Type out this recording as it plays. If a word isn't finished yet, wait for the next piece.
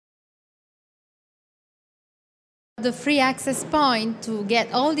The free access point to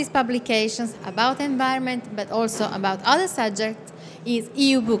get all these publications about environment, but also about other subjects, is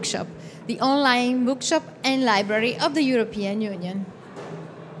EU Bookshop, the online bookshop and library of the European Union.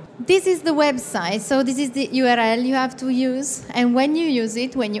 This is the website, so this is the URL you have to use, and when you use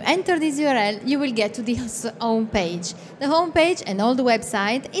it, when you enter this URL, you will get to this home page. The home page and all the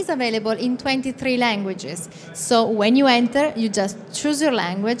website is available in 23 languages, so when you enter, you just choose your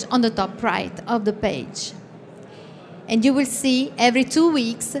language on the top right of the page. And you will see every 2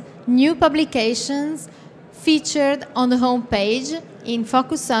 weeks new publications featured on the home page in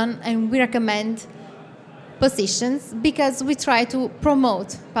Focus On, and we recommend positions because we try to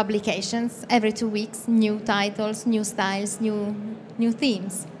promote publications every 2 weeks, new titles, new styles, new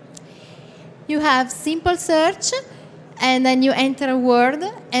themes. You have simple search, and then you enter a word,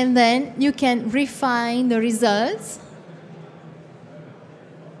 and then you can refine the results.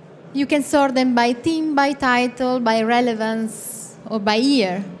 You can sort them by theme, by title, by relevance, or by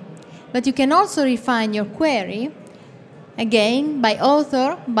year. But you can also refine your query, again, by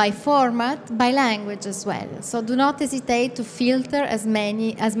author, by format, by language as well. So do not hesitate to filter as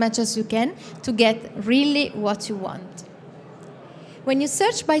much as you can to get really what you want. When you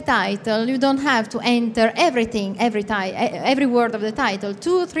search by title, you don't have to enter everything, every word of the title.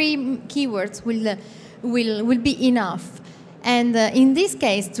 2 or 3 keywords will be enough. And in this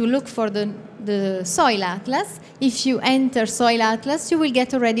case, to look for the soil atlas, if you enter soil atlas, you will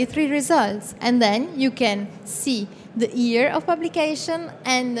get already 3 results. And then you can see the year of publication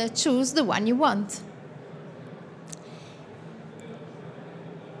and choose the one you want.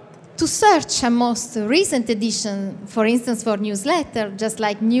 To search a most recent edition, for instance, for newsletter, just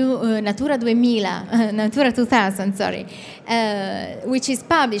like new Natura 2000, Natura 2000, sorry, which is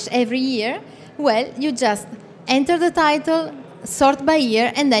published every year, well, you just enter the title, sort by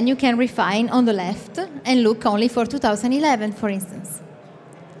year, and then you can refine on the left and look only for 2011, for instance.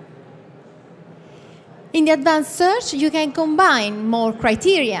 In the advanced search, you can combine more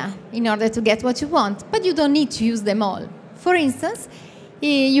criteria in order to get what you want, but you don't need to use them all. For instance,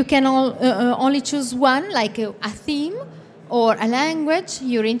 you can only choose one, like a theme or a language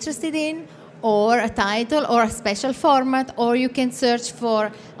you're interested in, or a title or a special format, or you can search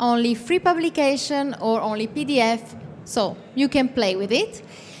for only free publication or only PDF, so you can play with it.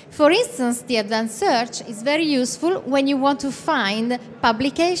 For instance, the advanced search is very useful when you want to find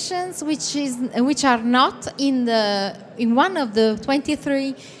publications which are not in one of the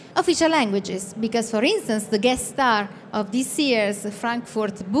 23 official languages, because, for instance, the guest star of this year's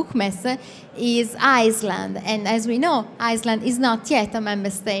Frankfurt Book Messe is Iceland, and as we know, Iceland is not yet a member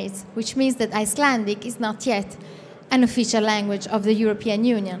state, which means that Icelandic is not yet an official language of the European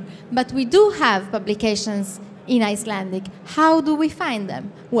Union. But we do have publications in Icelandic. How do we find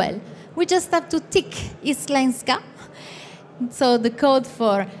them? Well, we just have to tick Íslenska, so the code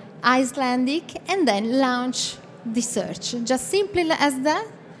for Icelandic, and then launch the search, just simply as that.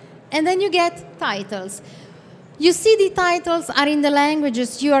 And then you get titles. You see the titles are in the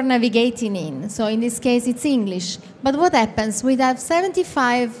languages you are navigating in. So in this case, it's English. But what happens? We have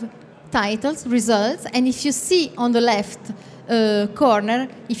 75 titles, results, and if you see on the left corner,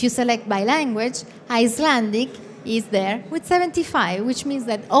 if you select by language, Icelandic is there with 75, which means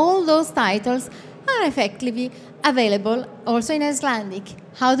that all those titles are effectively available also in Icelandic.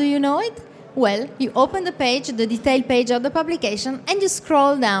 How do you know it? Well, you open the page, the detailed page of the publication, and you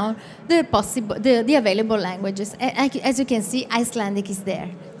scroll down the available languages. As you can see, Icelandic is there.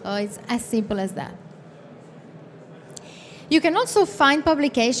 So it's as simple as that. You can also find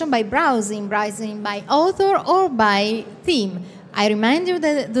publication by browsing by author or by theme. I remind you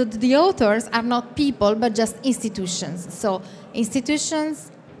that the authors are not people, but just institutions. So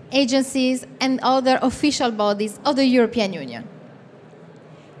institutions, agencies, and other official bodies of the European Union.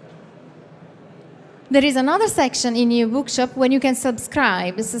 There is another section in EU Bookshop when you can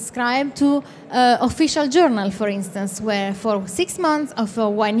subscribe to official journal, for instance, where for 6 months or for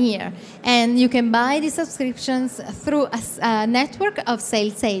 1 year. And you can buy the subscriptions through a network of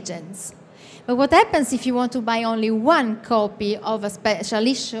sales agents. But what happens if you want to buy only 1 copy of a special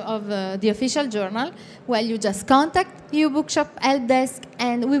issue of the official journal? Well, you just contact EU Bookshop help desk,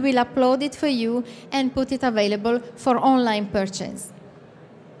 and we will upload it for you and put it available for online purchase.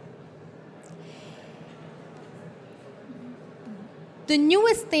 The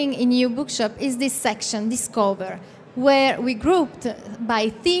newest thing in EU Bookshop is this section, Discover, where we grouped by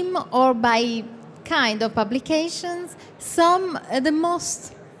theme or by kind of publications the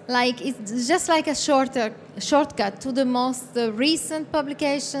most like it's just like a shortcut to the most recent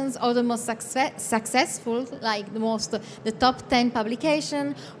publications or the most successful, like the top 10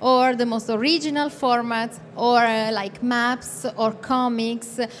 publication or the most original formats or like maps or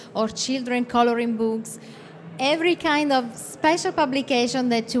comics or children coloring books. Every kind of special publication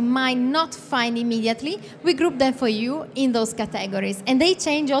that you might not find immediately, we group them for you in those categories. And they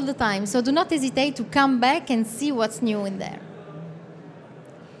change all the time, so do not hesitate to come back and see what's new in there.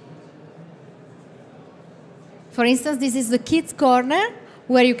 For instance, this is the Kids Corner,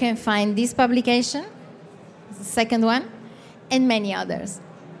 where you can find this publication, the second one, and many others,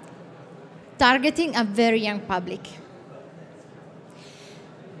 targeting a very young public.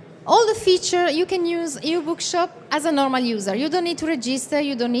 All the features, you can use EU Bookshop as a normal user. You don't need to register,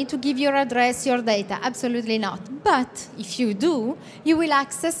 you don't need to give your address, your data, absolutely not. But if you do, you will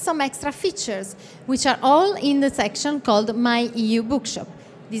access some extra features, which are all in the section called My EU Bookshop.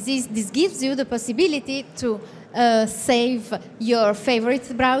 This gives you the possibility to save your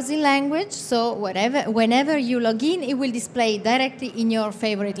favorite browsing language, so whenever you log in, it will display directly in your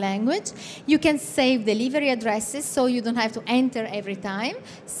favorite language. You can save delivery addresses, so you don't have to enter every time.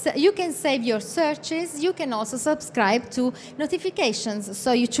 So you can save your searches. You can also subscribe to notifications,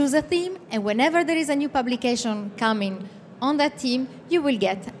 so you choose a theme, and whenever there is a new publication coming on that theme, you will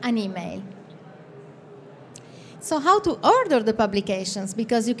get an email. So how to order the publications,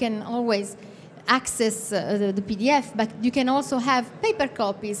 because you can always access the PDF, but you can also have paper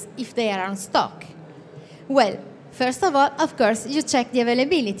copies if they are on stock. Well, first of all, of course, you check the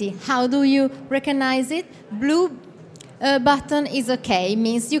availability. How do you recognize it? Blue button is okay,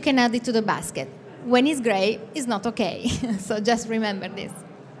 means you can add it to the basket. When it's gray, it's not okay. So just remember this.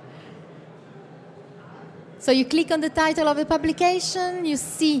 So you click on the title of the publication, you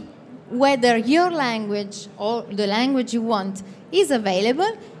see whether your language or the language you want is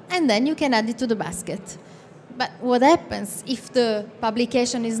available, and then you can add it to the basket. But what happens if the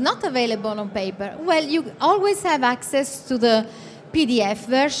publication is not available on paper? Well, you always have access to the PDF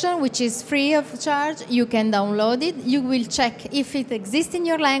version, which is free of charge. You can download it. You will check if it exists in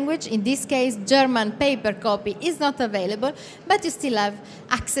your language. In this case, German paper copy is not available, but you still have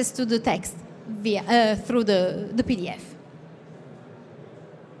access to the text through the PDF.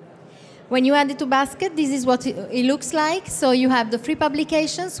 When you add it to basket, this is what it looks like. So you have the free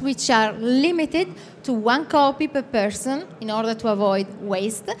publications, which are limited to 1 copy per person in order to avoid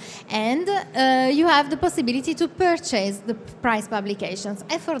waste. And you have the possibility to purchase the prize publications.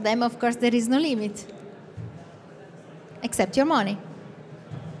 And for them, of course, there is no limit, except your money.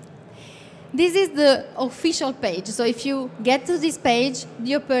 This is the official page. So if you get to this page,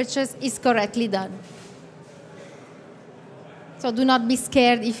 your purchase is correctly done. So do not be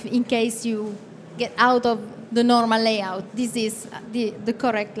scared if, in case you get out of the normal layout. This is the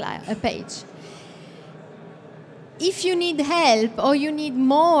correct page. If you need help or you need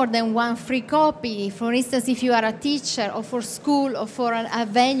more than 1 free copy, for instance, if you are a teacher or for school or for a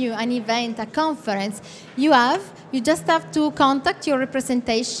venue, an event, a conference, you just have to contact your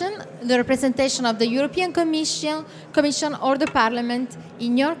representation, the representation of the European Commission or the Parliament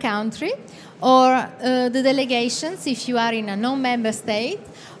in your country, or the delegations if you are in a non-member state,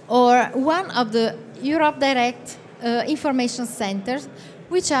 or one of the Europe Direct information centers,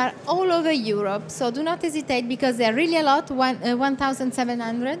 which are all over Europe. So do not hesitate, because they are really a lot,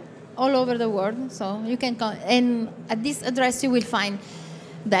 1,700 all over the world. So you can call, and at this address you will find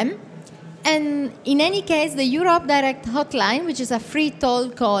them. And in any case, the Europe Direct hotline, which is a free toll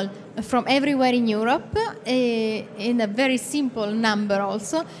call from everywhere in Europe, in a very simple number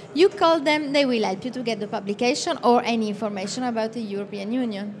also, you call them, they will help you to get the publication or any information about the European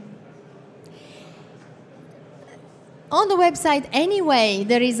Union. On the website, anyway,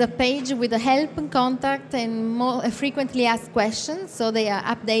 there is a page with a help and contact and more frequently asked questions, so they are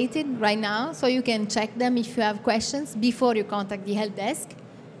updated right now, so you can check them if you have questions before you contact the help desk.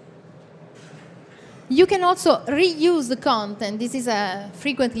 You can also reuse the content. This is a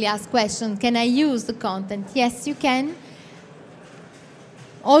frequently asked question. Can I use the content? Yes, you can.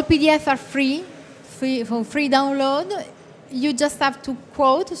 All PDF are free for free download. You just have to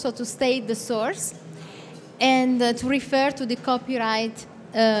quote, so to state the source, and to refer to the copyright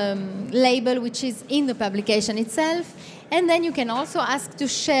label which is in the publication itself. And then you can also ask to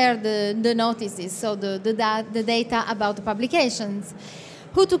share the notices, so the data about the publications.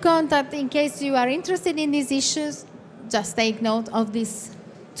 Who to contact in case you are interested in these issues, just take note of these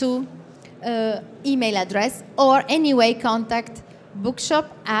 2 email address, or anyway contact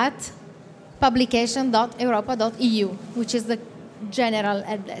bookshop@publication.europa.eu, which is the general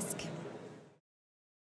help desk.